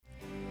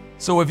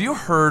So have you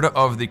heard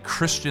of the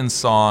Christian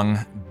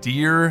song,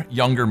 Dear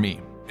Younger Me?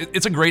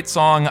 It's a great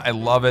song, I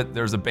love it.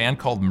 There's a band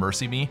called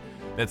Mercy Me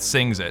that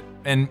sings it.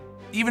 And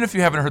even if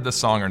you haven't heard the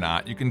song or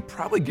not, you can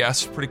probably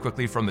guess pretty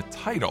quickly from the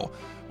title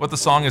what the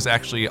song is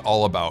actually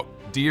all about.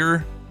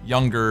 Dear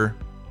Younger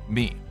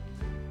Me.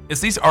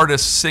 It's these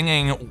artists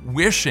singing,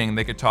 wishing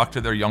they could talk to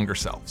their younger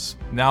selves.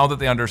 Now that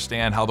they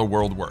understand how the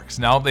world works,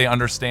 now they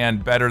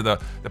understand better the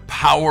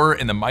power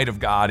and the might of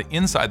God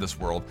inside this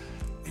world,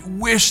 they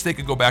wish they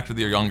could go back to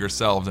their younger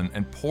selves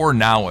and pour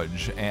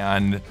knowledge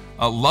and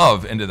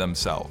love into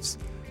themselves.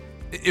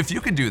 If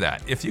you could do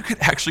that, if you could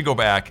actually go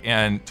back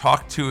and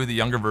talk to the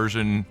younger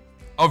version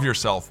of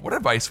yourself, what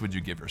advice would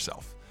you give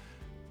yourself?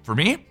 For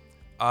me,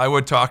 I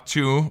would talk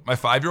to my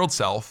 5-year-old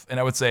self and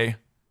I would say,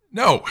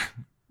 no,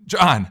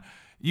 John,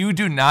 you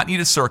do not need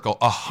to circle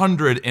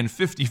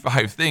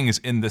 155 things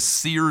in the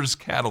Sears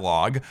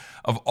catalog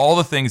of all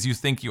the things you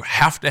think you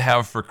have to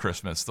have for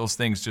Christmas. Those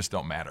things just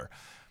don't matter.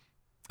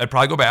 I'd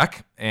probably go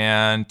back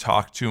and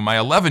talk to my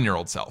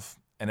 11-year-old self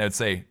and I'd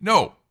say,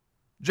 no,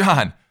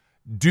 John,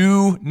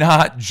 do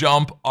not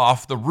jump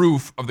off the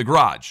roof of the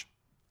garage.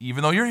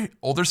 Even though your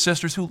older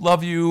sisters who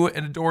love you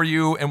and adore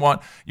you and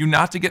want you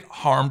not to get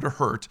harmed or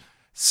hurt,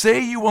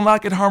 say you will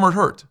not get harmed or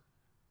hurt.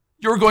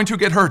 You're going to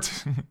get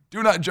hurt.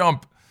 Do not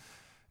jump.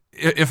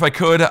 If I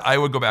could, I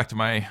would go back to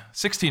my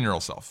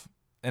 16-year-old self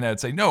and I'd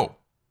say, no,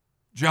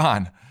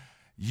 John,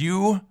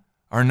 you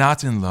are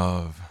not in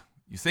love.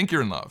 You think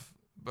you're in love,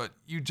 but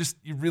you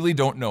really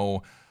don't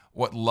know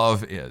what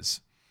love is.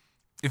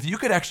 If you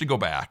could actually go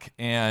back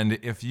and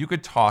if you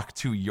could talk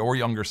to your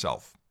younger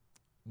self,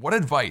 what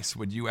advice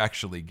would you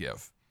actually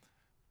give?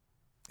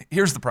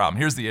 Here's the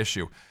problem. Here's the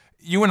issue.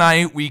 You and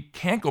I, we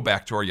can't go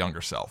back to our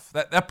younger self.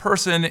 That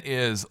person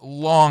is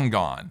long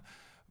gone.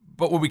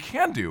 But what we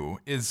can do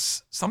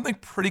is something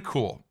pretty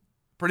cool,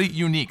 pretty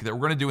unique that we're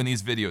going to do in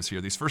these videos here,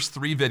 these first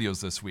 3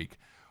 videos this week.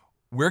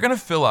 We're going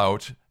to fill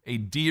out a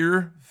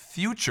Dear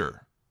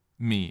Future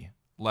Me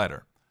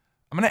letter.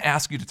 I'm going to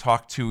ask you to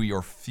talk to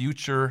your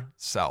future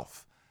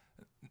self.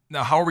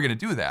 Now, how are we going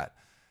to do that?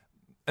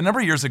 A number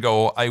of years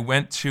ago, I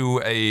went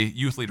to a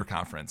youth leader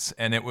conference,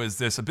 and it was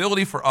this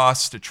ability for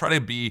us to try to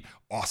be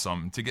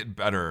awesome, to get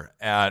better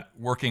at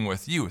working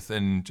with youth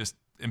and just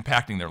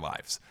impacting their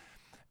lives.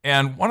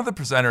 And one of the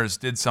presenters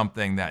did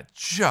something that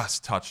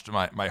just touched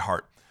my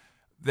heart.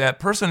 That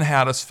person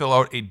had us fill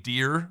out a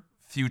Dear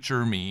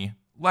Future Me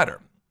letter.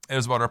 It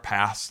was about our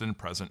past and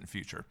present and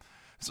future.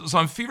 So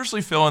I'm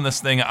feverishly filling this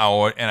thing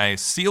out, and I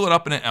seal it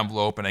up in an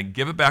envelope, and I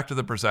give it back to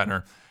the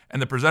presenter. And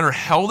the presenter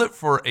held it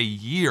for a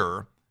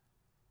year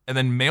and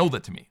then mailed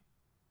it to me.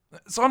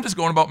 So I'm just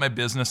going about my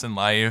business in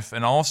life,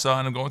 and all of a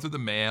sudden I'm going through the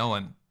mail,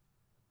 and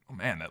oh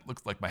man, that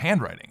looks like my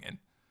handwriting. And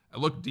I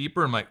look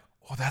deeper, and I'm like,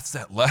 oh, that's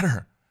that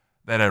letter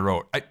that I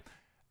wrote. I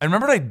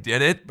remembered I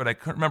did it, but I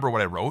couldn't remember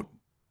what I wrote.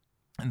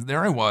 And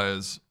there I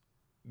was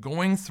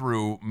going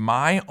through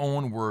my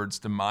own words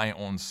to my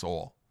own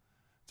soul,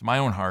 to my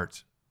own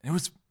heart. And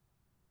it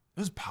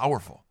was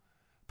powerful.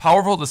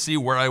 Powerful to see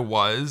where I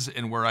was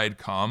and where I'd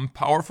come.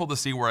 Powerful to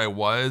see where I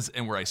was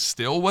and where I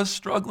still was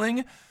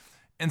struggling.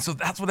 And so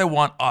that's what I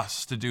want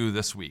us to do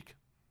this week.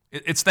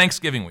 It's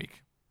Thanksgiving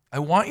week. I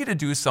want you to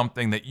do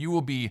something that you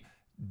will be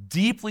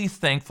deeply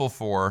thankful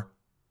for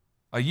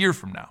a year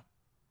from now.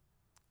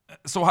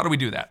 So how do we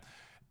do that?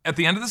 At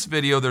the end of this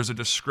video, there's a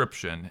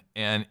description.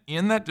 And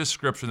in that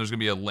description, there's going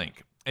to be a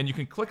link. And you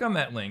can click on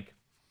that link,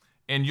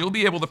 and you'll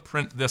be able to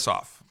print this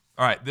off.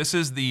 All right, this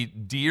is the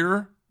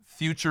Dear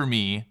Future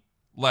Me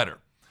letter.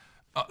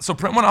 So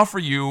print one out for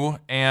you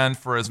and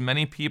for as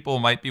many people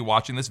might be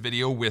watching this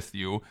video with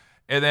you.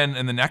 And then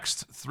in the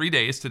next 3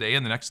 days, today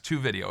and the next 2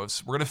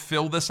 videos, we're going to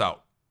fill this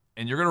out.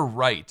 And you're going to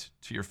write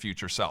to your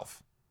future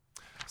self.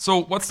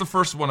 So what's the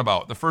first one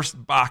about? The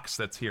first box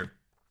that's here.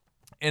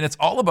 And it's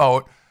all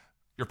about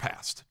your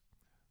past.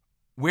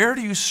 Where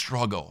do you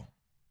struggle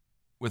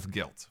with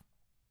guilt?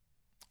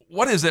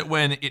 What is it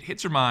when it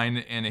hits your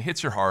mind and it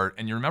hits your heart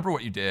and you remember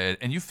what you did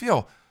and you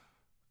feel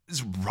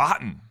this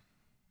rotten,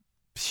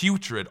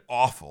 putrid,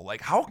 awful? Like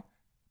how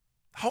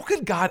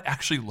could God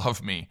actually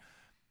love me?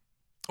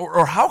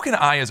 Or how can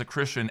I as a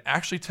Christian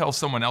actually tell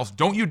someone else,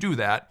 don't you do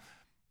that,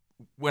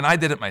 when I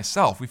did it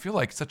myself? We feel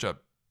like such a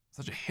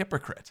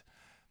hypocrite.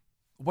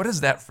 What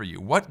is that for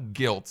you? What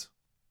guilt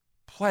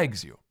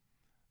plagues you?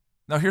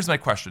 Now here's my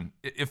question.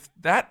 If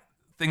that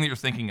thing that you're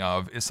thinking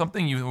of is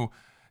something you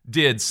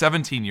did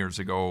 17 years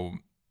ago,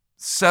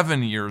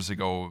 7 years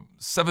ago,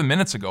 7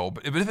 minutes ago,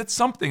 but if it's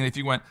something, if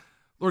you went,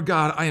 Lord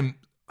God, I'm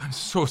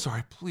so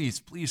sorry,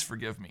 please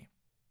forgive me.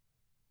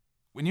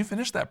 When you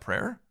finish that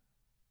prayer,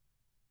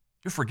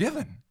 you're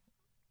forgiven.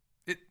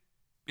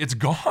 It's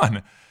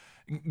gone.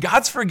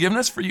 God's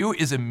forgiveness for you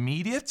is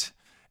immediate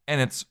and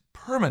it's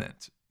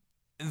permanent.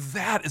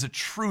 That is a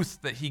truth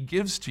that he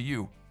gives to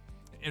you.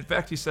 In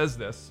fact, he says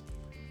this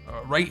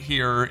right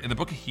here in the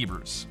book of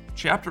Hebrews,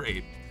 chapter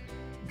 8.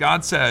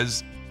 God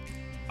says,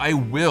 I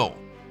will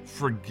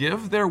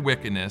forgive their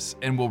wickedness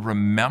and will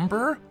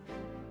remember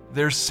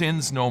their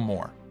sins no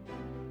more.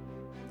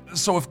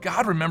 So if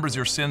God remembers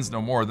your sins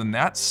no more, then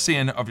that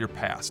sin of your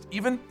past,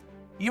 even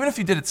if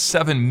you did it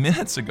 7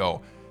 minutes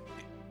ago,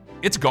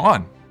 it's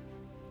gone.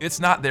 It's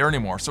not there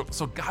anymore. So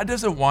God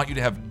doesn't want you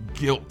to have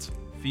guilt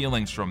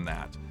feelings from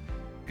that,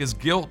 because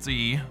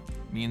guilty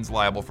means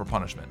liable for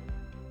punishment.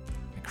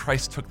 And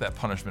Christ took that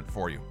punishment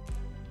for you.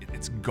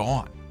 It's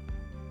gone.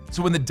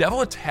 So when the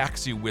devil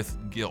attacks you with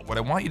guilt, what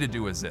I want you to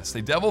do is this.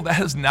 Say, devil,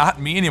 that is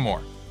not me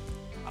anymore.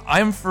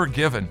 I'm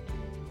forgiven.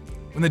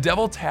 When the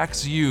devil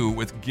attacks you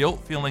with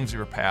guilt feelings of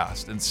your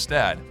past,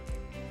 instead,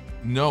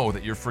 know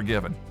that you're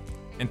forgiven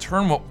and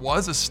turn what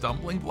was a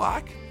stumbling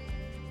block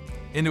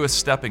into a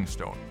stepping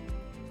stone,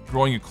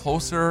 growing you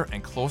closer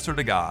and closer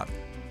to God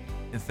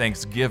in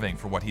thanksgiving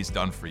for what he's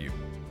done for you.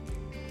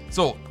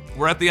 So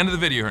we're at the end of the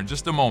video here in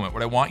just a moment.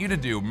 What I want you to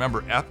do,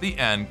 remember at the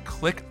end,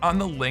 click on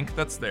the link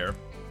that's there,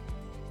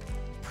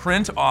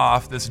 print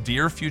off this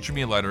Dear Future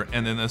Me letter,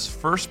 and then this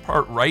first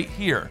part right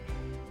here,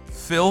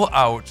 fill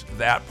out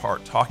that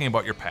part talking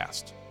about your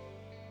past.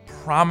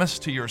 Promise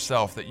to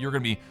yourself that you're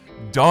going to be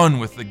done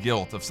with the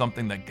guilt of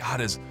something that God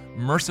has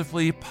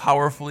mercifully,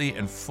 powerfully,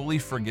 and fully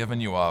forgiven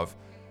you of.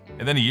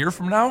 And then a year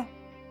from now,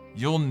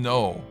 you'll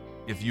know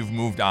if you've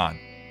moved on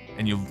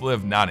and you've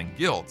lived not in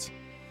guilt,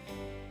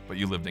 but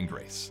you lived in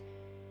grace.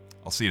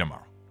 I'll see you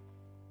tomorrow.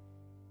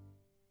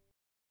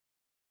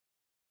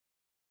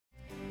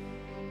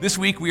 This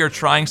week we are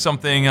trying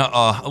something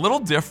a little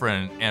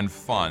different and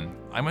fun.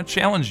 I'm going to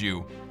challenge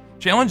you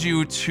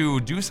to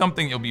do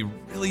something you'll be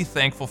really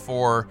thankful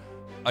for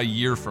a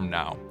year from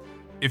now.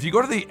 If you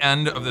go to the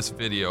end of this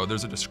video,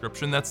 there's a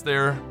description that's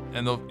there,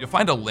 and you'll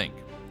find a link.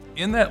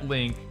 In that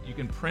link, you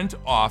can print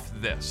off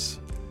this.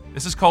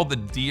 This is called the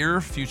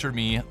Dear Future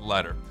Me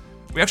letter.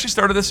 We actually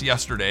started this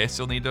yesterday,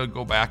 so you'll need to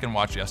go back and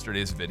watch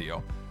yesterday's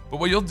video.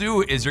 But what you'll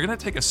do is you're going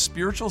to take a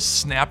spiritual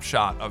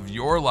snapshot of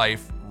your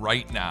life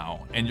right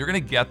now, and you're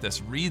going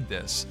to read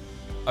this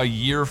a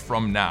year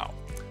from now.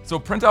 So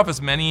print off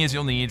as many as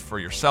you'll need for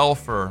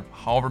yourself or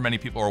however many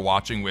people are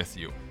watching with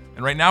you.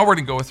 And right now we're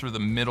going to go through the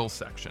middle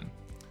section.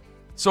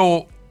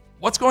 So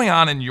what's going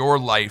on in your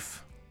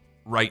life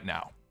right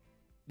now?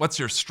 What's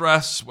your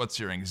stress? What's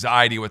your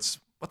anxiety? What's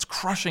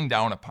crushing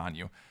down upon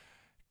you?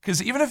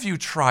 Because even if you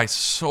try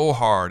so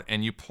hard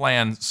and you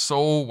plan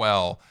so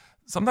well,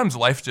 sometimes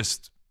life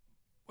just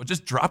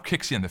drop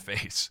kicks you in the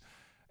face.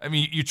 I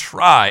mean, you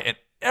try and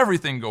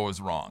everything goes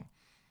wrong.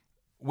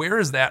 Where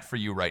is that for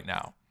you right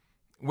now?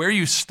 Where are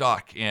you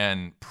stuck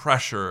in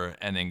pressure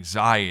and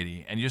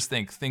anxiety and you just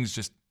think things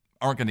just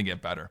aren't going to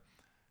get better?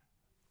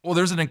 Well,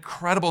 there's an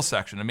incredible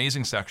section,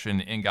 amazing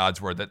section in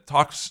God's Word that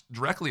talks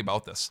directly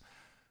about this.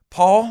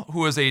 Paul,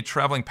 who is a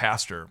traveling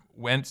pastor,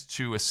 went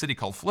to a city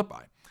called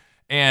Philippi,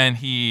 and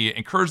he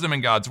encouraged them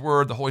in God's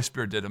Word. The Holy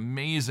Spirit did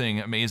amazing,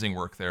 amazing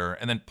work there.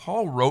 And then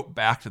Paul wrote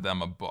back to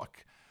them a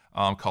book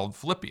called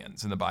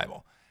Philippians in the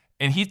Bible.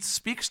 And he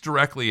speaks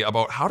directly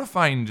about how to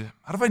find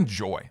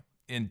joy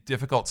in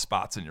difficult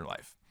spots in your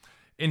life.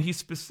 And he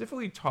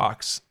specifically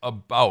talks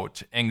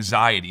about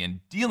anxiety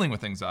and dealing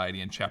with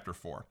anxiety in chapter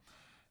 4.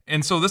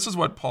 And so this is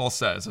what Paul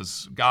says,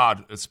 as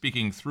God is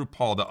speaking through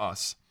Paul to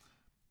us.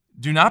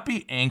 Do not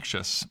be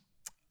anxious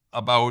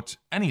about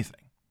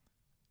anything.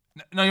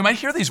 Now, you might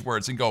hear these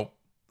words and go,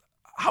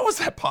 how is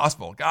that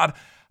possible? God,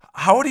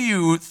 how do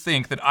you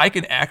think that I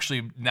can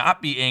actually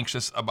not be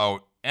anxious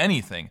about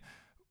anything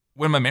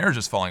when my marriage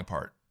is falling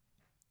apart?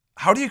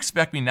 How do you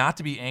expect me not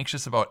to be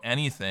anxious about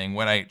anything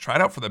when I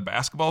tried out for the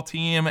basketball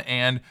team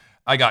and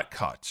I got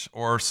cut,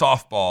 or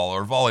softball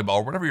or volleyball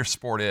or whatever your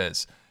sport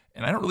is,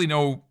 and I don't really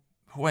know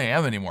who I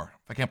am anymore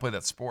if I can't play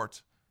that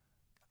sport?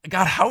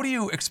 God, how do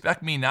you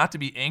expect me not to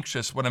be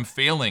anxious when I'm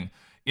failing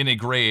in a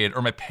grade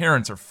or my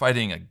parents are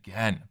fighting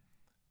again?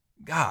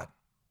 God,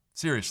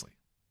 seriously,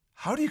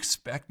 how do you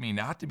expect me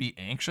not to be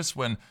anxious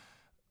when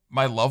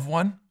my loved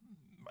one,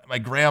 my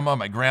grandma,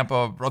 my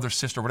grandpa, brother,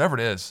 sister, whatever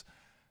it is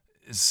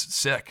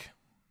sick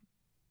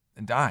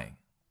and dying?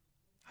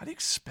 How do you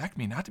expect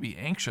me not to be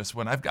anxious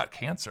when I've got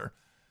cancer,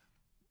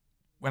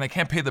 when I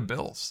can't pay the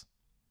bills?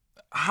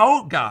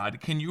 How,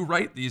 God, can you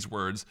write these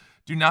words?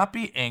 Do not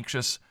be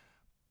anxious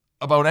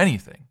about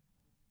anything.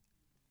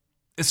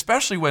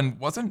 Especially when,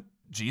 wasn't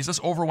Jesus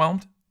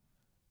overwhelmed?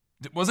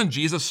 Wasn't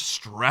Jesus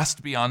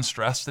stressed beyond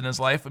stressed in his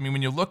life? I mean,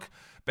 when you look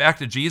back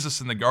to Jesus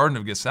in the Garden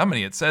of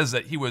Gethsemane, it says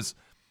that he was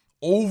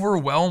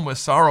overwhelmed with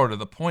sorrow to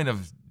the point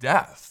of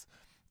death.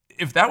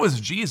 If that was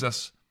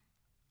Jesus,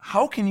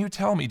 how can you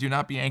tell me do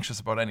not be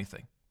anxious about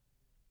anything?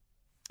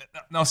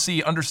 Now,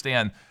 see,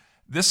 understand,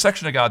 this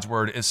section of God's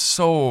Word is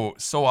so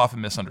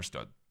often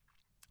misunderstood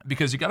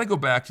because you got to go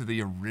back to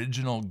the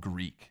original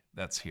Greek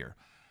that's here.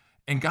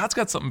 And God's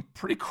got something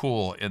pretty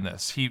cool in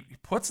this. He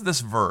puts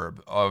this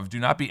verb of do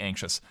not be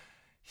anxious,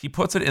 he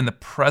puts it in the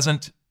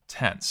present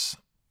tense.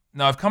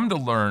 Now, I've come to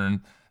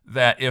learn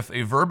that if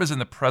a verb is in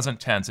the present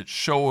tense, it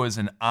shows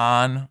an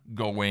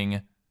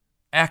ongoing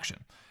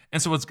action.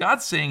 And so what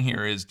God's saying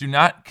here is do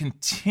not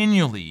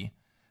continually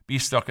be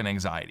stuck in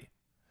anxiety.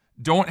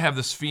 Don't have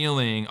this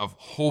feeling of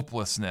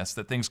hopelessness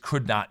that things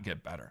could not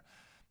get better.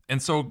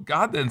 And so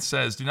God then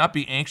says, do not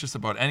be anxious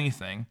about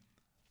anything,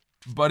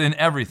 But in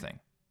everything,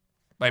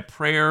 by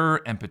prayer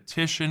and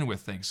petition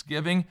with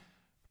thanksgiving,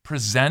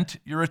 present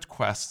your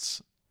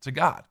requests to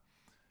God.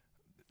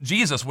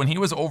 Jesus, when he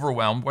was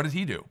overwhelmed, what did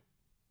he do?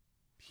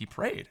 He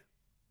prayed.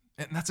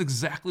 And that's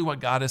exactly what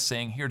God is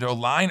saying here, to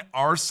align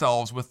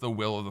ourselves with the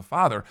will of the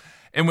Father.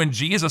 And when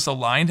Jesus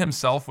aligned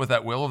himself with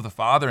that will of the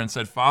Father and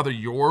said, Father,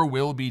 your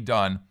will be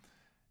done,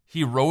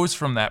 he rose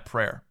from that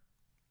prayer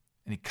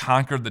and he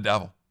conquered the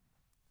devil.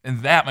 And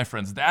that, my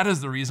friends, that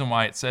is the reason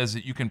why it says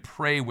that you can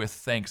pray with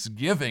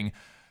thanksgiving,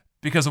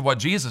 because of what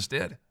Jesus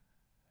did.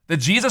 That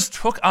Jesus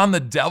took on the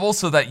devil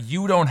so that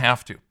you don't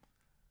have to.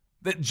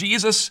 That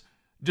Jesus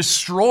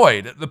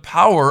destroyed the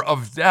power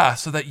of death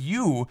so that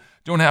you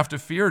don't have to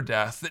fear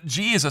death. That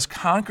Jesus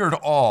conquered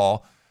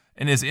all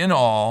and is in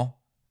all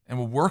and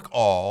will work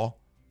all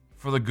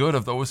for the good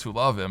of those who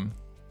love him,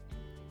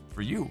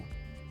 for you.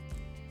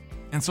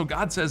 And so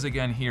God says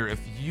again here,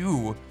 if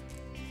you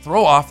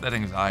throw off that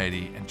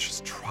anxiety and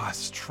just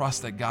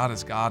trust that God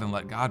is God and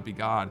let God be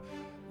God,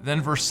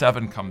 then verse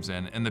 7 comes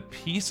in, and the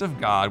peace of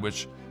God,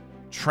 which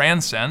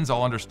transcends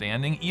all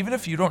understanding, even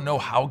if you don't know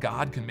how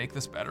God can make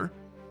this better,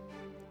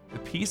 the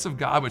peace of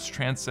God, which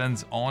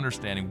transcends all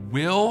understanding,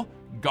 will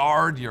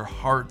guard your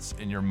hearts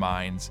and your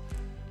minds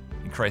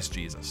in Christ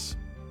Jesus.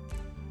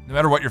 No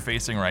matter what you're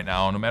facing right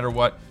now, no matter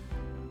what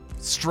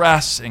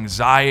stress,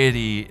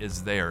 anxiety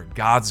is there,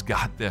 God's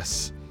got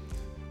this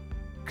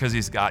because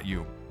he's got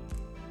you.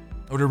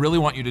 What I really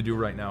want you to do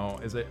right now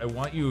is I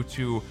want you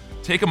to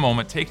take a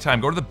moment, take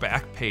time, go to the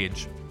back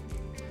page,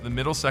 the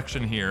middle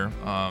section here.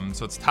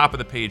 So it's top of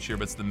the page here,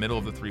 but it's the middle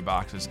of the 3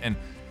 boxes,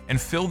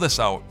 and fill this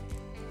out.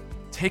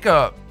 Take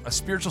a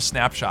spiritual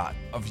snapshot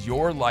of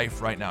your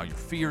life right now, your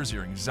fears,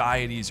 your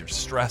anxieties, your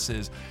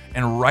stresses,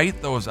 and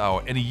write those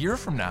out. And a year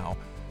from now,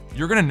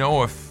 you're going to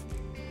know if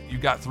you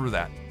got through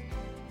that,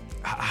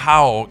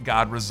 how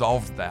God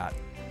resolved that.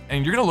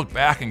 And you're going to look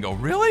back and go,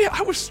 really?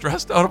 I was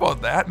stressed out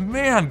about that?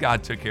 Man,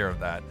 God took care of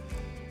that.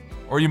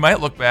 Or you might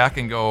look back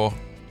and go,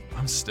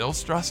 I'm still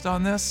stressed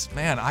on this?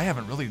 Man, I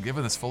haven't really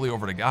given this fully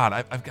over to God.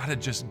 I've got to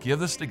just give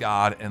this to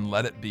God and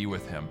let it be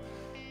with him.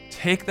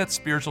 Take that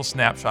spiritual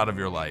snapshot of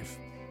your life.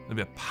 It'll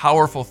be a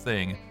powerful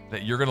thing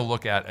that you're going to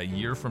look at a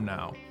year from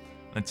now.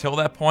 Until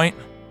that point,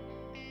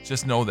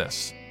 just know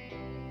this.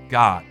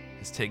 God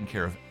is taking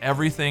care of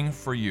everything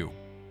for you,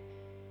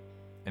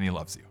 and he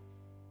loves you.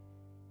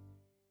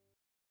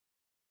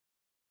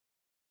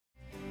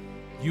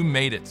 You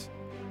made it.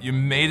 You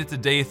made it to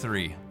day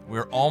 3.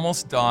 We're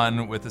almost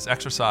done with this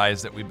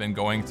exercise that we've been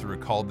going through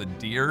called the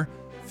Dear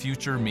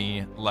Future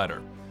Me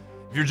letter.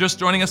 If you're just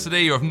joining us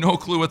today, you have no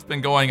clue what's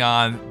been going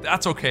on.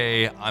 That's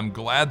okay. I'm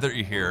glad that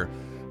you're here.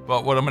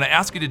 But what I'm going to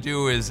ask you to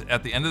do is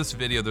at the end of this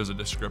video, there's a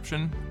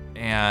description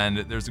and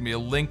there's going to be a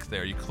link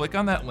there. You click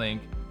on that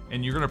link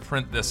and you're going to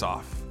print this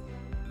off.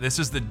 This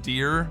is the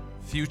Dear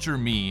Future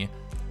Me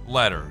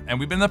letter. And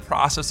we've been in the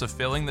process of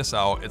filling this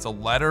out. It's a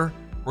letter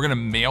we're going to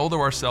mail to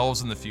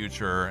ourselves in the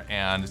future,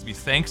 and it's going to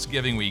be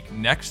Thanksgiving week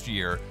next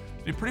year. It's going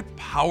to be a pretty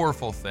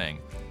powerful thing.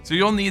 So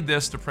you'll need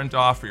this to print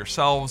off for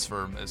yourselves,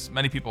 for as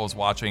many people as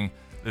watching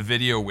the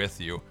video with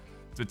you.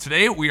 So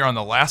today we are on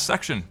the last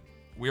section.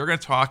 We are going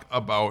to talk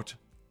about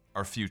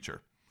our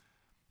future.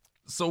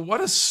 So what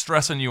is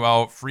stressing you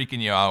out, freaking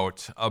you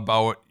out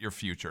about your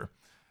future?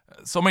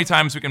 So many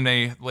times we can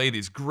lay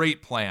these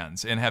great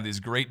plans and have these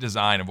great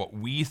design of what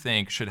we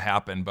think should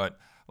happen, but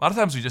a lot of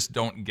times we just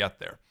don't get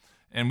there.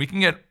 And we can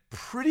get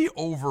pretty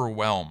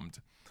overwhelmed,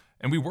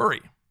 and we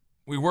worry.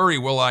 We worry,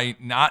 will I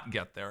not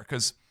get there?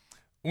 Because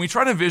when we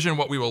try to envision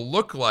what we will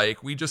look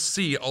like, we just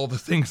see all the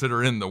things that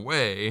are in the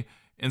way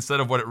instead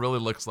of what it really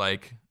looks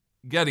like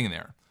getting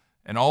there.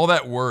 And all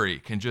that worry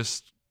can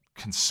just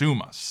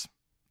consume us,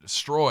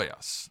 destroy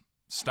us,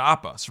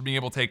 stop us from being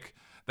able to take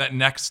that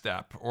next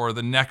step or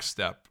the next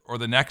step or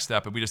the next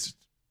step, and we just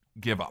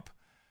give up.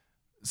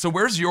 So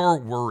where's your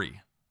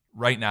worry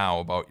right now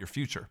about your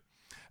future?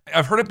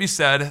 I've heard it be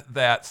said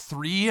that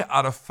 3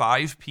 out of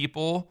 5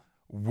 people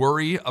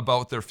worry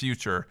about their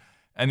future,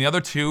 and the other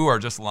 2 are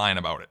just lying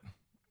about it.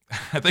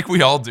 I think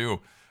we all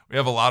do. We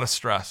have a lot of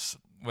stress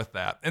with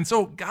that. And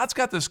so God's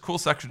got this cool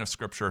section of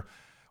scripture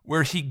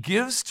where he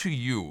gives to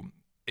you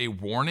a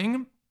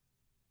warning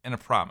and a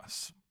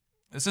promise.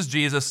 This is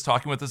Jesus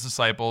talking with his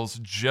disciples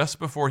just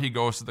before he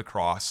goes to the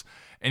cross,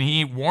 and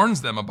he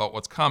warns them about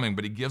what's coming,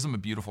 but he gives them a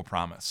beautiful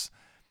promise.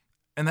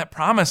 And that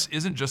promise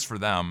isn't just for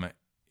them.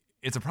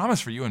 It's a promise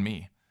for you and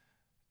me,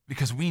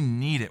 because we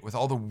need it with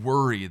all the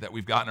worry that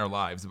we've got in our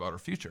lives about our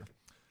future.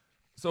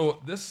 So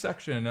this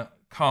section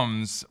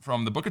comes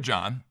from the book of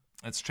John.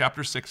 It's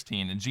chapter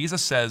 16, and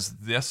Jesus says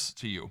this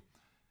to you.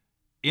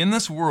 In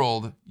this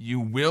world, you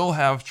will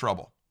have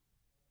trouble.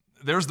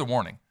 There's the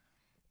warning.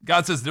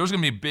 God says there's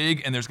going to be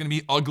big, and there's going to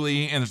be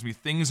ugly, and there's going to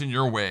be things in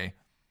your way.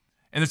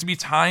 And there's going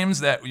to be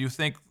times that you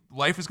think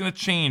life is going to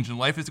change, and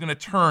life is going to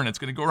turn. It's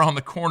going to go around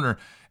the corner.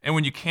 And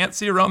when you can't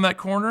see around that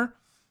corner,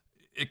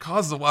 it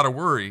causes a lot of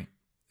worry.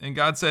 And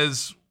God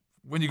says,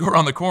 when you go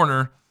around the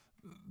corner,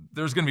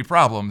 there's going to be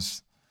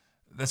problems.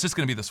 That's just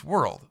going to be this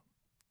world.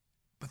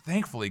 But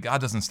thankfully,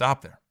 God doesn't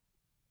stop there.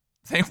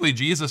 Thankfully,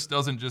 Jesus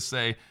doesn't just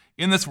say,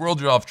 in this world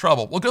you'll have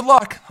trouble. Well, good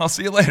luck. I'll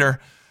see you later.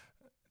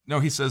 No,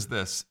 he says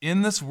this,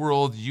 in this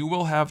world you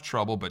will have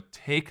trouble, but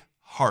take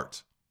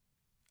heart.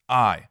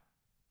 I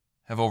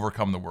have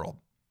overcome the world.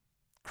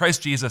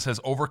 Christ Jesus has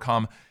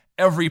overcome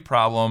every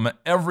problem,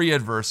 every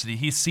adversity.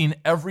 He's seen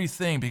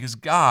everything because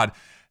God,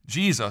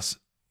 Jesus,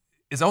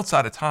 is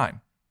outside of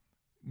time.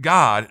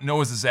 God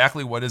knows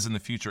exactly what is in the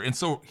future. And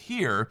so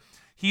here,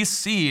 he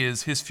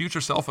sees his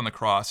future self on the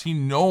cross. He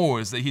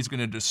knows that he's going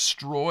to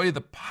destroy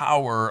the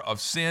power of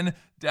sin,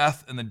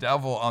 death, and the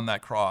devil on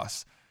that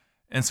cross.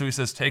 And so he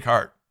says, take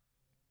heart.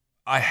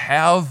 I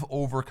have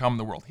overcome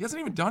the world. He hasn't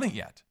even done it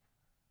yet,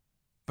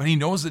 but he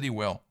knows that he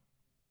will.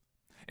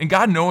 And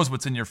God knows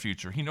what's in your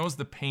future. He knows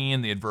the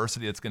pain, the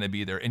adversity that's going to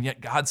be there. And yet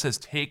God says,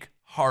 take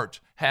heart,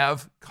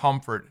 have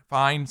comfort,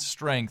 find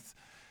strength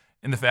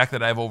in the fact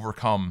that I've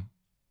overcome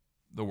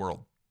the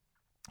world.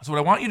 So what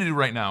I want you to do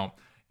right now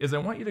is I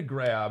want you to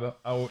grab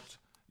out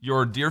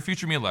your Dear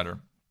Future Me letter,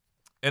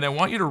 and I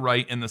want you to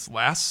write in this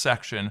last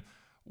section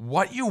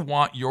what you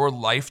want your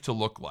life to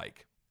look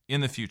like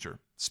in the future,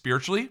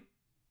 spiritually,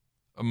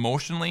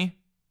 emotionally,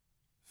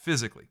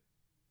 physically.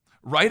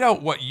 Write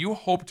out what you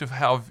hope to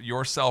have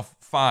yourself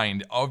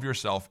find of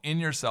yourself in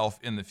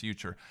the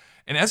future.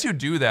 And as you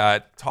do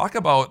that, talk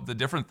about the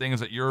different things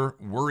that you're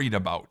worried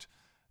about,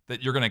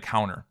 that you're going to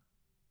counter.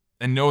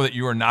 And know that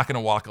you are not going to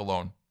walk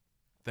alone,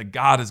 that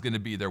God is going to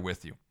be there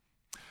with you.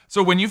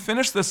 So when you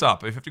finish this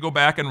up, if you have to go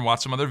back and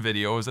watch some other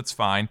videos, that's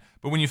fine.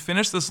 But when you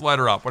finish this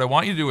letter up, what I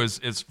want you to do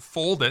is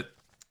fold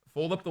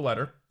up the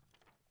letter,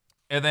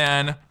 and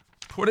then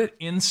put it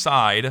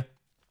inside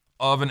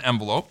of an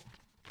envelope,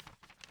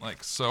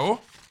 like so.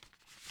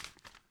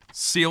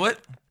 Seal it.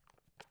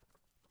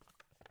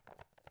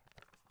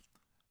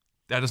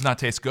 That does not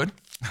taste good.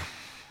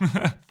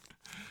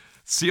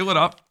 Seal it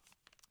up.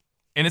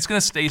 And it's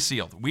going to stay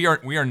sealed. We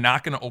are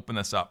not going to open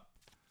this up.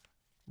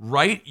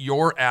 Write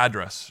your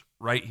address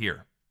right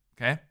here,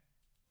 okay?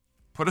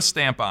 Put a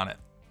stamp on it.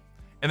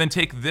 And then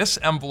take this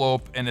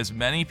envelope, and as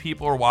many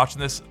people are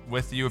watching this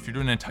with you, if you're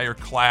doing an entire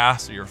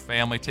class or your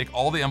family, take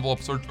all the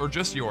envelopes or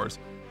just yours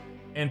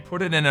and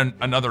put it in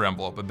another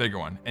envelope, a bigger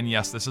one. And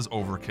yes, this is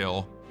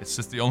overkill. It's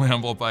just the only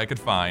envelope I could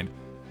find.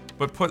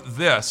 But put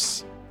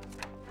this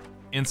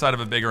inside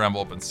of a bigger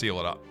envelope and seal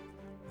it up.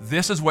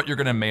 This is what you're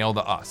going to mail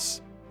to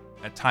us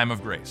at Time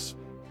of Grace.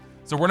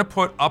 So we're going to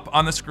put up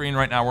on the screen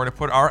right now, we're going to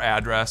put our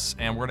address,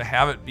 and we're going to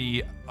have it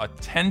be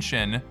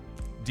attention,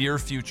 Dear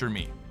Future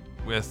Me,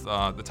 with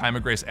the Time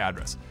of Grace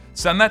address.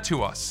 Send that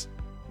to us.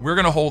 We're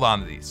going to hold on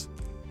to these.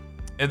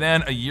 And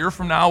then a year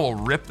from now, we'll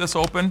rip this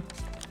open.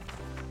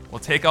 We'll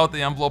take out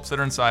the envelopes that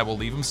are inside, we'll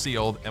leave them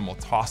sealed, and we'll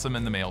toss them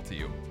in the mail to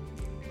you.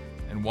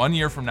 And 1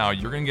 year from now,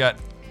 you're going to get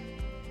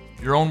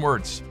your own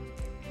words,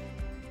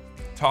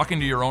 talking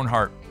to your own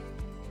heart,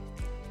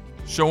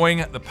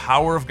 showing the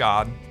power of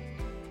God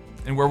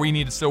and where we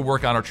need to still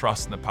work on our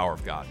trust in the power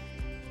of God.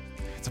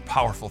 It's a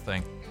powerful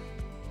thing.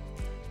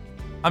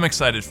 I'm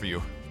excited for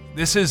you.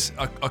 This is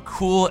a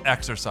cool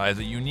exercise,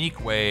 a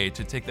unique way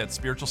to take that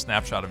spiritual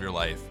snapshot of your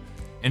life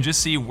and just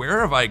see,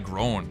 where have I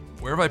grown?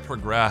 Where have I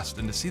progressed?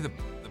 And to see the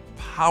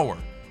power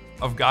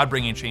of God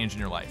bringing change in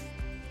your life.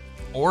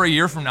 Or a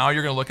year from now,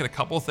 you're going to look at a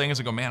couple of things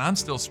and go, man, I'm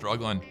still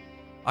struggling.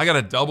 I got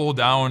to double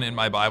down in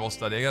my Bible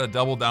study. I got to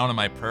double down in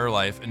my prayer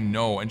life and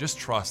know and just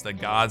trust that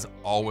God's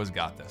always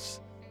got this.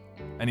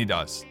 And he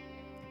does.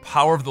 The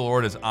power of the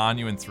Lord is on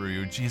you and through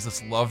you.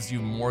 Jesus loves you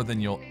more than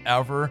you'll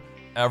ever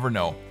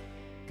know.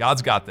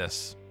 God's got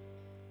this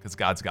because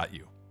God's got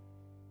you.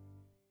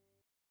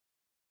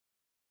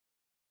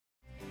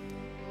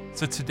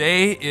 So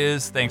today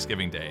is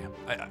Thanksgiving Day.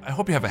 I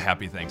hope you have a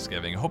happy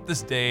Thanksgiving. I hope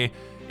this day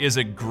is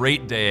a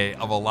great day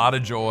of a lot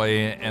of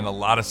joy and a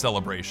lot of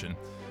celebration.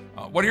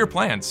 What are your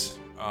plans?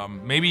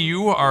 Maybe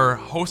you are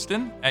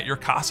hosting at your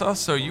casa,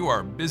 so you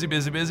are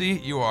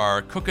busy. You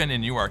are cooking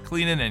and you are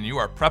cleaning and you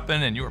are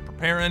prepping and you are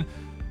preparing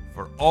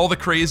for all the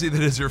crazy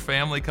that is your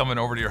family coming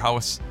over to your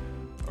house.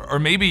 Or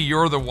maybe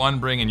you're the one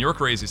bringing your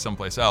crazy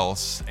someplace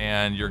else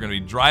and you're going to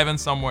be driving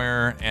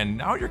somewhere and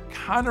now you're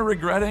kind of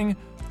regretting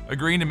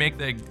agreeing to make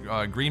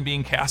that green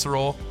bean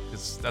casserole,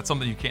 because that's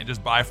something you can't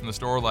just buy from the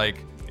store, like,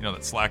 you know,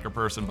 that slacker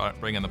person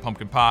bringing the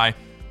pumpkin pie.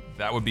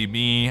 That would be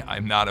me.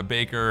 I'm not a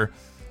baker.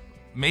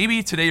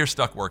 Maybe today you're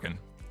stuck working.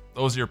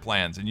 Those are your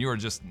plans, and you are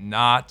just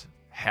not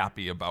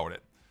happy about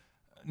it.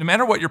 No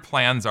matter what your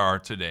plans are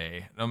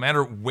today, no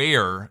matter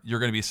where you're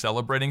going to be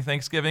celebrating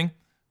Thanksgiving,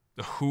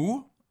 the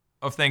who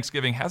of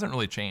Thanksgiving hasn't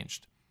really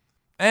changed.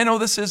 And I know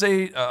this is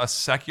a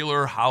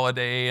secular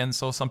holiday, and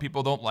so some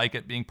people don't like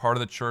it being part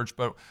of the church,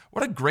 but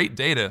what a great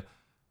day to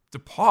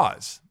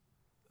pause,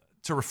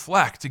 to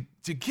reflect,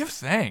 to give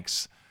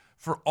thanks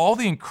for all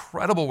the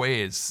incredible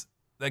ways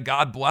that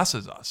God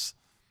blesses us.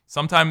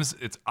 Sometimes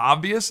it's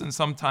obvious and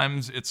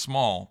sometimes it's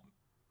small.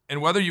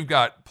 And whether you've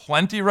got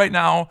plenty right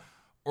now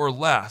or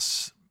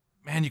less,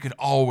 man, you can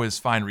always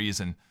find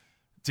reason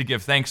to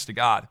give thanks to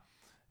God.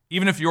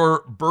 Even if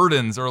your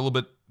burdens are a little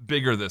bit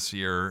bigger this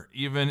year,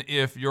 even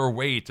if your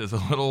weight is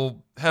a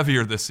little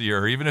heavier this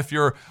year, even if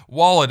your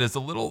wallet is a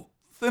little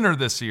thinner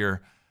this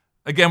year,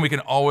 again, we can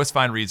always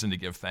find reason to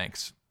give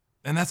thanks.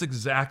 And that's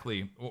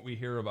exactly what we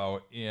hear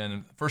about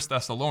in 1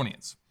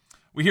 Thessalonians.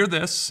 We hear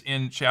this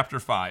in chapter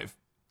 5,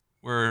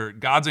 where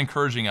God's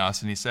encouraging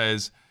us, and he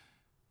says,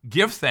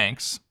 give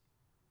thanks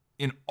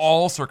in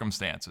all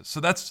circumstances. So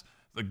that's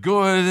the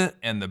good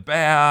and the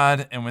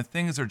bad, and when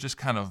things are just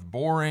kind of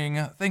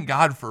boring, thank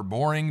God for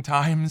boring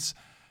times,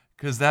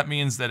 because that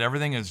means that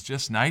everything is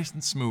just nice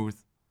and smooth.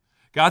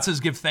 God says,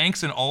 give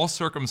thanks in all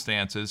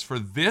circumstances, for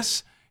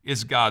this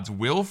is God's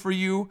will for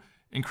you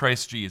in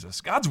Christ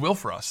Jesus. God's will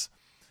for us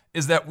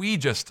is that we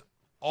just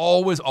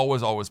always,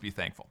 always, always be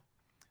thankful.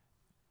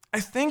 I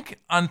think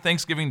on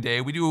Thanksgiving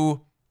Day, we do a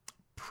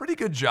pretty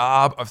good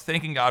job of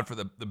thanking God for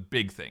the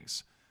big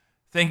things.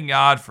 Thanking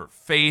God for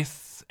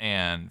faith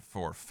and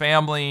for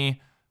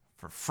family,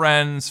 for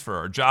friends, for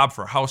our job,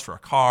 for our house, for our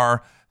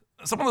car.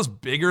 Some of those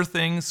bigger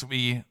things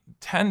we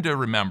tend to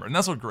remember, and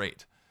that's all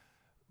great.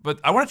 But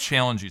I want to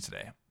challenge you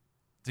today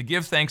to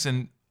give thanks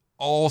in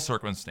all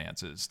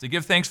circumstances, to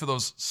give thanks for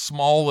those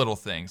small little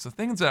things, the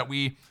things that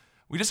we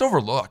just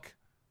overlook,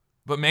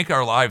 but make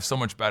our lives so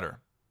much better.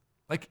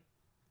 Like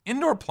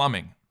indoor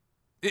plumbing.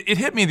 It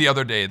hit me the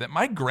other day that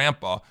my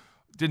grandpa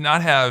did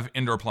not have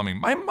indoor plumbing.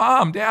 My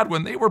mom, dad,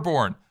 when they were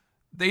born,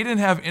 they didn't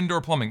have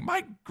indoor plumbing.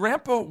 My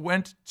grandpa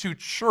went to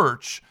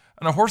church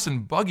on a horse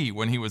and buggy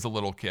when he was a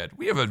little kid.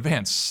 We have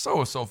advanced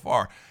so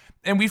far.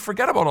 And we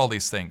forget about all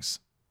these things.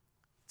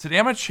 Today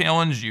I'm going to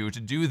challenge you to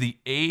do the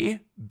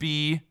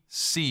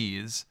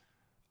ABCs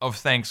of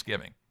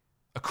Thanksgiving.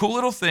 A cool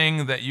little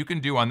thing that you can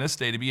do on this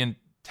day to be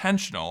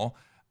intentional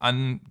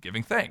on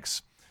giving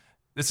thanks.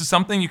 This is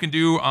something you can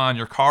do on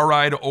your car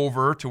ride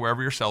over to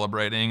wherever you're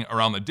celebrating,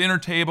 around the dinner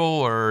table,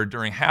 or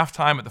during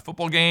halftime at the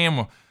football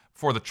game,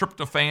 before the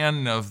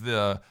tryptophan of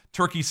the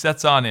turkey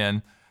sets on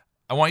in.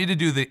 I want you to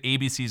do the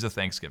ABCs of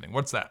Thanksgiving.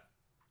 What's that?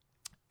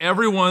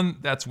 Everyone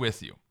that's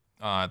with you,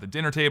 at the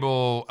dinner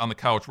table, on the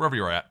couch, wherever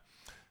you're at,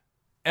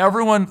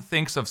 everyone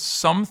thinks of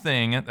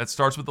something that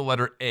starts with the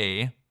letter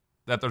A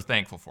that they're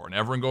thankful for. And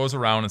everyone goes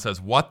around and says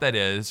what that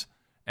is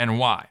and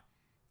why.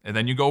 And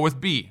then you go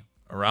with B,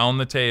 around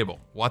the table,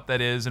 what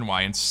that is and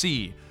why. And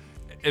C,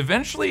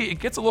 eventually it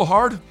gets a little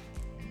hard.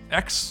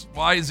 X,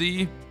 Y,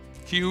 Z,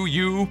 Q,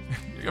 U.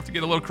 You have to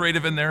get a little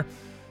creative in there.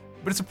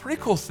 But it's a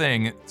pretty cool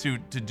thing to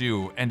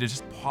do and to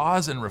just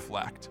pause and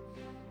reflect.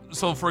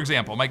 So for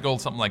example, it might go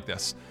something like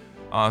this.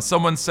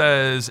 Someone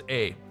says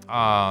A,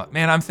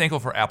 man, I'm thankful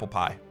for apple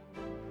pie,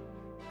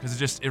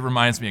 because it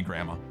reminds me of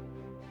grandma.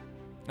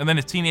 And then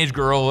a teenage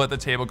girl at the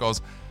table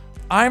goes,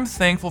 I'm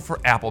thankful for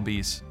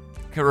Applebee's.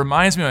 It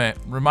reminds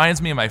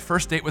me of my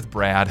first date with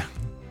Brad.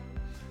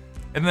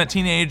 And then that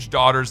teenage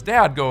daughter's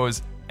dad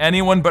goes,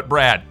 anyone but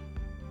Brad.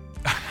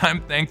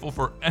 I'm thankful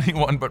for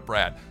anyone but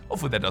Brad.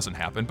 Hopefully that doesn't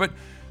happen, but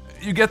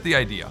you get the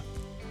idea.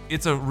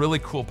 It's a really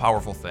cool,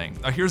 powerful thing.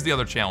 Now here's the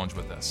other challenge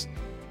with this.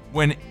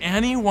 When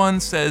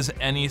anyone says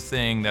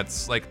anything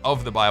that's like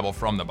of the Bible,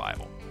 from the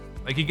Bible,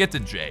 like you get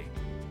to J,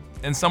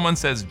 and someone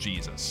says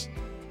Jesus,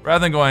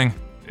 rather than going,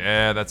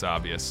 yeah, that's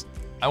obvious,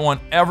 I want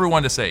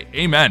everyone to say,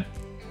 amen.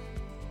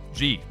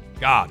 G,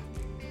 God.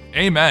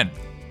 Amen.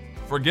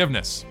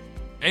 Forgiveness.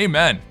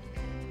 Amen.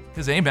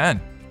 Because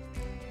amen.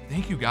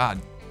 Thank you,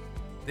 God.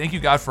 Thank you,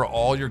 God, for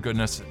all your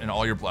goodness and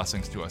all your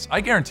blessings to us.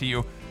 I guarantee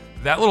you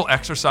that little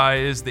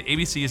exercise, the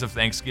ABCs of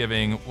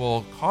Thanksgiving,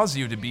 will cause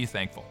you to be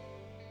thankful,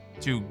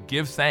 to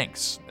give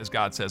thanks, as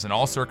God says, in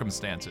all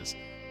circumstances.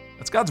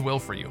 That's God's will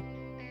for you.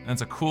 And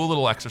it's a cool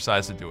little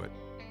exercise to do it.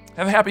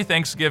 Have a happy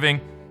Thanksgiving.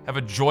 Have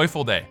a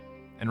joyful day.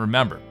 And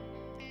remember,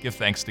 give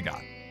thanks to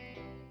God.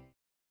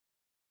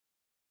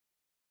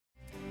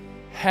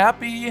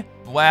 Happy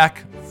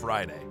Black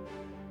Friday.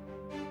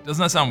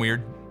 Doesn't that sound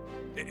weird?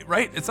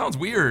 Right? It sounds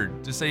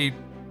weird to say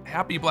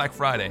Happy Black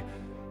Friday.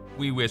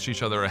 We wish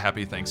each other a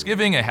happy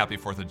Thanksgiving, a happy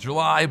 4th of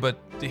July, but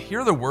to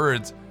hear the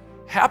words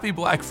Happy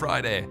Black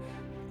Friday,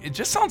 it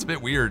just sounds a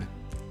bit weird,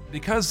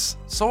 because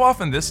so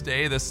often this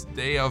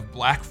day of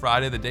Black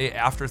Friday, the day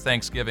after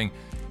Thanksgiving,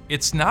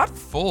 it's not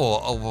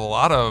full of a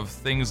lot of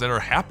things that are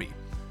happy.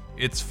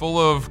 It's full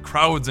of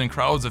crowds and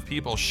crowds of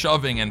people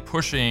shoving and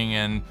pushing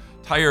and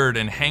tired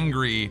and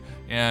hangry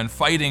and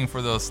fighting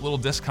for this little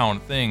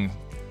discount thing.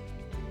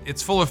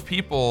 It's full of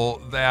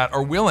people that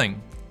are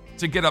willing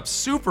to get up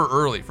super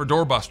early for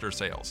doorbuster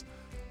sales,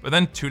 but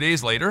then 2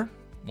 days later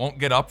won't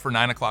get up for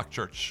 9 o'clock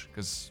church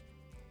because,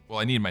 well,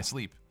 I need my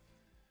sleep.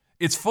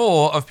 It's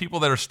full of people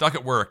that are stuck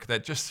at work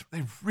that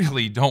they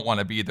really don't want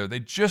to be there. They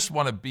just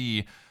want to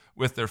be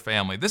with their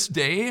family. This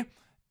day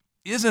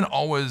isn't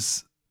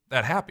always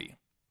that happy.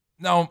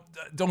 Now,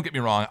 don't get me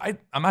wrong.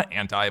 I'm not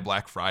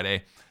anti-Black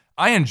Friday.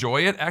 I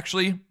enjoy it,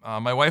 actually.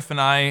 My wife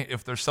and I,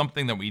 if there's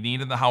something that we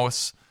need in the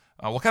house,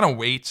 we'll kind of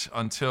wait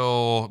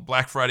until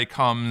Black Friday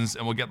comes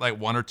and we'll get like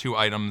 1 or 2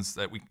 items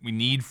that we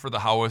need for the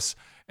house.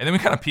 And then we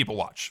kind of people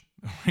watch.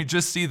 We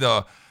just see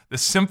the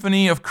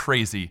symphony of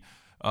crazy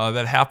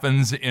that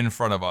happens in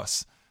front of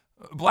us.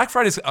 Black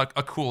Friday is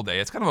a cool day.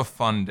 It's kind of a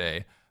fun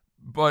day.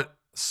 But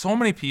so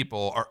many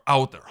people are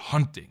out there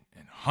hunting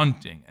and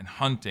hunting and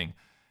hunting.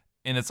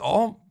 And it's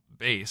all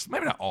based,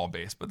 maybe not all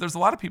based, but there's a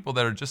lot of people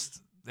that are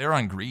just, they're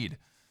on greed.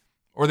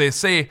 Or they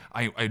say,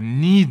 I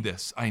need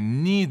this,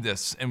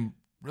 and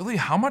really,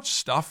 how much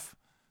stuff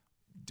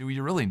do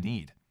you really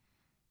need?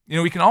 You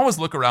know, we can always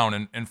look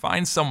around and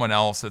find someone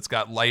else that's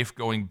got life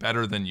going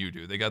better than you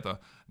do. They got the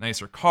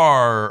nicer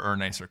car or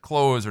nicer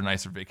clothes or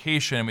nicer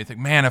vacation. And we think,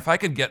 man, if I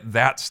could get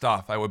that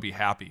stuff, I would be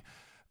happy.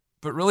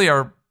 But really,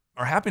 our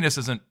happiness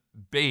isn't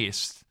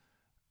based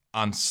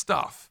on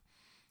stuff.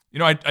 You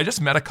know, I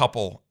just met a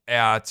couple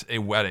at a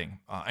wedding.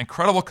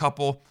 Incredible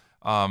couple,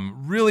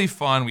 really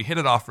fun. We hit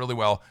it off really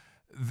well.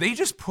 They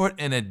just put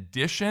an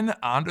addition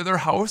onto their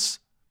house,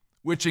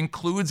 which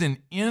includes an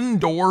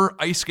indoor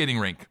ice skating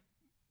rink.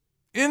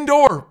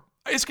 Indoor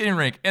ice skating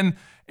rink. And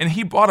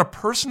he bought a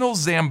personal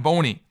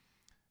Zamboni.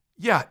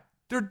 Yeah,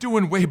 they're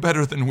doing way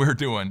better than we're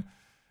doing.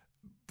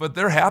 But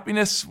their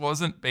happiness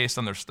wasn't based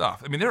on their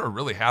stuff. I mean, they're a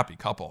really happy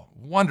couple,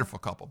 wonderful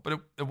couple,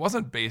 but it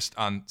wasn't based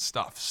on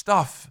stuff.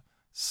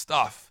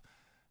 Stuff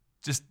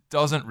just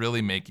doesn't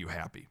really make you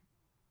happy.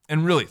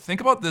 And really, think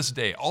about this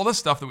day. All the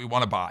stuff that we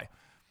want to buy,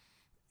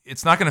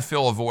 it's not going to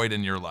fill a void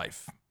in your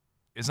life.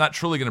 It's not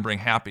truly going to bring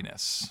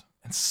happiness.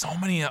 And so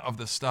many of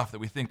the stuff that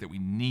we think that we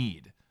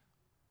need,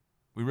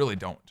 we really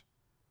don't.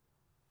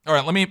 All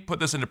right, let me put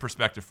this into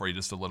perspective for you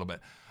just a little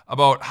bit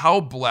about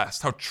how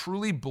blessed, how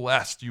truly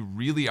blessed you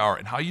really are,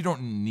 and how you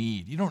don't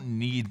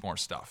need more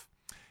stuff.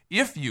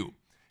 If you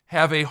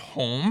have a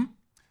home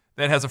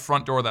that has a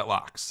front door that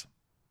locks,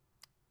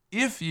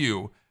 if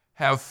you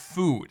have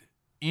food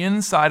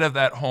inside of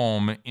that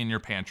home in your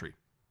pantry,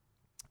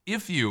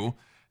 if you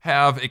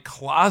have a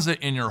closet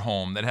in your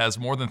home that has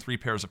more than 3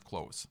 pairs of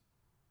clothes,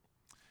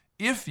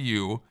 if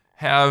you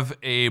have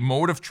a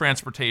mode of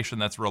transportation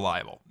that's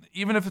reliable,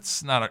 even if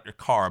it's not a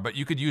car, but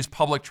you could use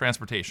public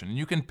transportation and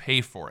you can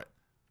pay for it.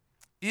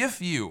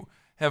 If you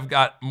have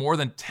got more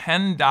than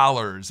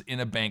 $10 in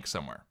a bank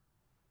somewhere,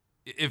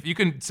 if you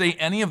can say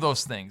any of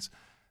those things,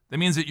 that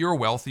means that you're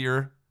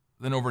wealthier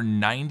than over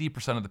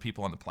 90% of the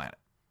people on the planet.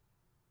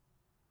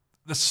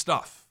 The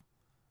stuff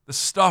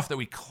that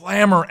we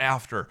clamor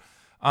after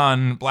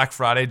on Black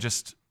Friday,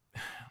 just,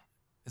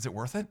 is it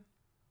worth it?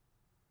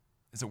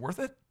 Is it worth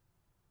it?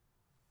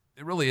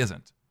 It really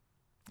isn't.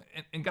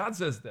 And God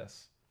says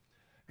this.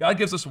 God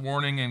gives us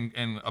warning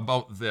and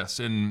about this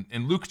in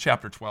Luke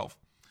chapter 12.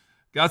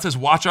 God says,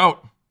 watch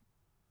out.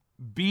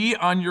 Be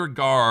on your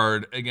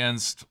guard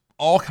against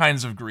all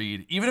kinds of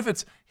greed, even if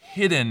it's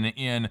hidden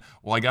in,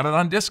 well, I got it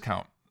on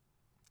discount.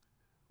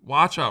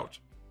 Watch out.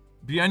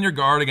 Be on your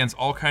guard against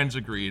all kinds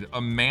of greed.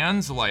 A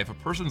man's life, a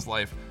person's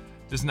life,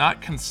 does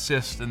not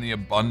consist in the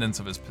abundance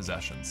of his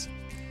possessions.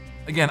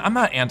 Again, I'm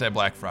not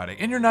anti-Black Friday,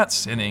 and you're not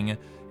sinning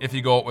if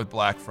you go out with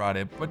Black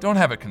Friday, but don't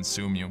have it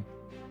consume you.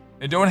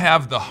 And don't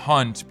have the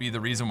hunt be the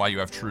reason why you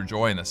have true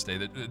joy in this day.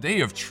 The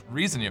day of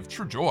reason you have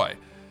true joy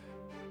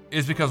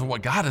is because of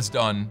what God has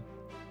done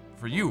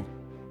for you.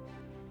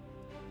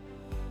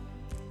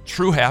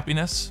 True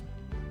happiness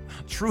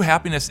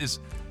is,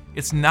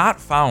 it's not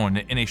found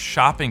in a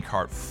shopping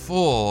cart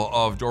full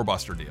of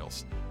doorbuster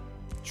deals.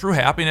 True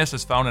happiness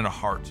is found in a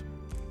heart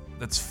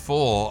that's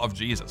full of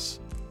Jesus.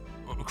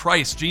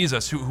 Christ,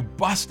 Jesus, who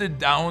busted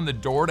down the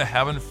door to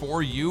heaven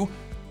for you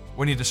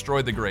when he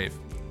destroyed the grave.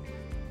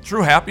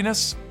 True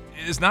happiness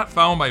is not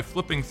found by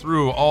flipping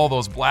through all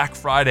those Black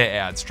Friday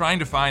ads, trying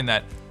to find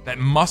that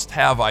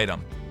must-have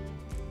item.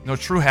 No,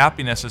 true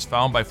happiness is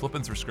found by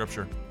flipping through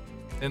Scripture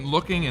and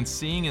looking and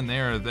seeing in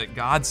there that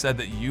God said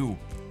that you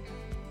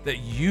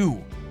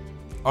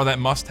are that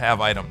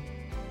must-have item.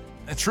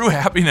 And true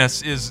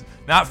happiness is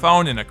not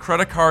found in a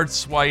credit card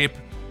swipe.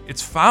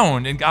 It's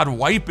found in God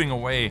wiping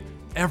away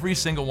every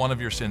single one of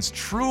your sins.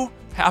 True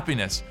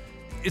happiness,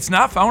 it's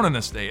not found on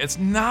this day. It's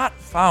not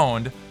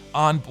found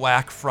on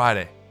Black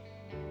Friday.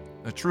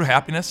 The true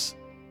happiness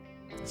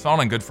is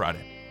found on Good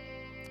Friday,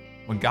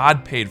 when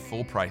God paid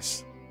full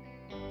price,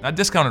 not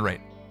discounted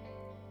rate,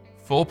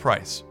 full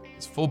price,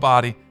 his full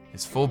body,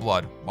 his full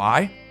blood.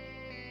 Why?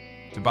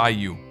 To buy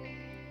you.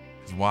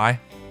 Because why?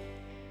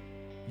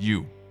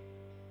 You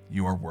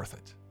are worth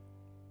it.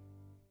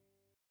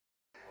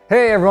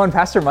 Hey everyone,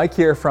 Pastor Mike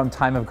here from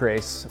Time of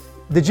Grace.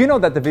 Did you know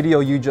that the video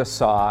you just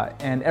saw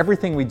and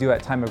everything we do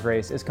at Time of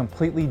Grace is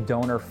completely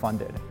donor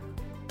funded?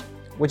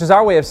 Which is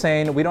our way of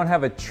saying we don't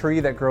have a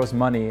tree that grows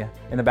money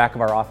in the back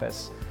of our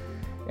office.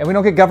 And we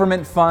don't get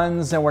government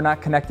funds, and we're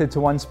not connected to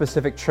one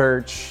specific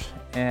church.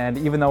 And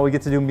even though we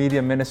get to do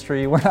media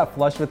ministry, we're not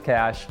flush with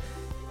cash.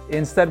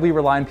 Instead, we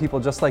rely on people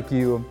just like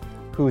you,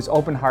 whose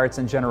open hearts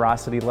and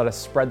generosity let us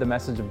spread the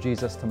message of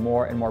Jesus to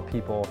more and more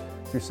people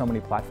through so many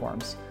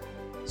platforms.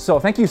 So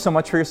thank you so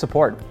much for your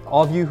support.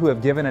 All of you who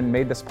have given and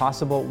made this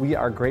possible, we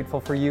are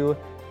grateful for you,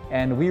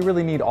 and we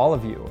really need all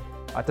of you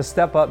to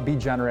step up, be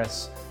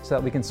generous, so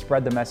that we can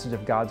spread the message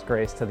of God's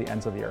grace to the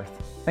ends of the earth.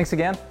 Thanks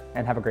again,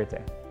 and have a great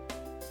day.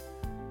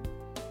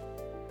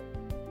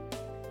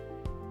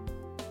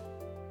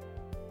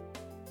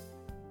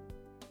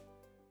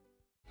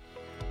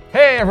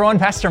 Hey everyone,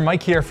 Pastor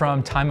Mike here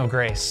from Time of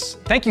Grace.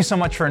 Thank you so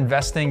much for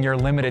investing your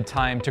limited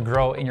time to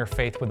grow in your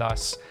faith with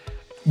us.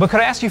 But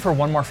could I ask you for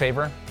one more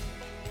favor?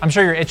 I'm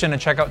sure you're itching to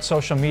check out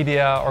social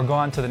media or go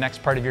on to the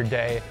next part of your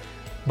day,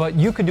 but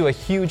you could do a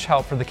huge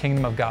help for the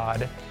kingdom of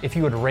God if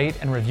you would rate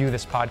and review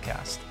this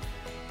podcast.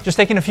 Just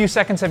taking a few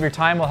seconds of your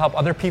time will help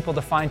other people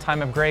to find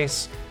Time of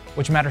Grace,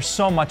 which matters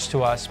so much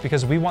to us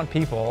because we want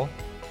people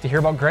to hear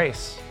about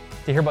grace,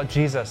 to hear about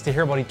Jesus, to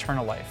hear about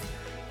eternal life.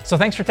 So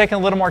thanks for taking a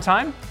little more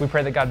time. We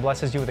pray that God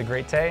blesses you with a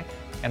great day,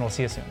 and we'll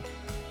see you soon.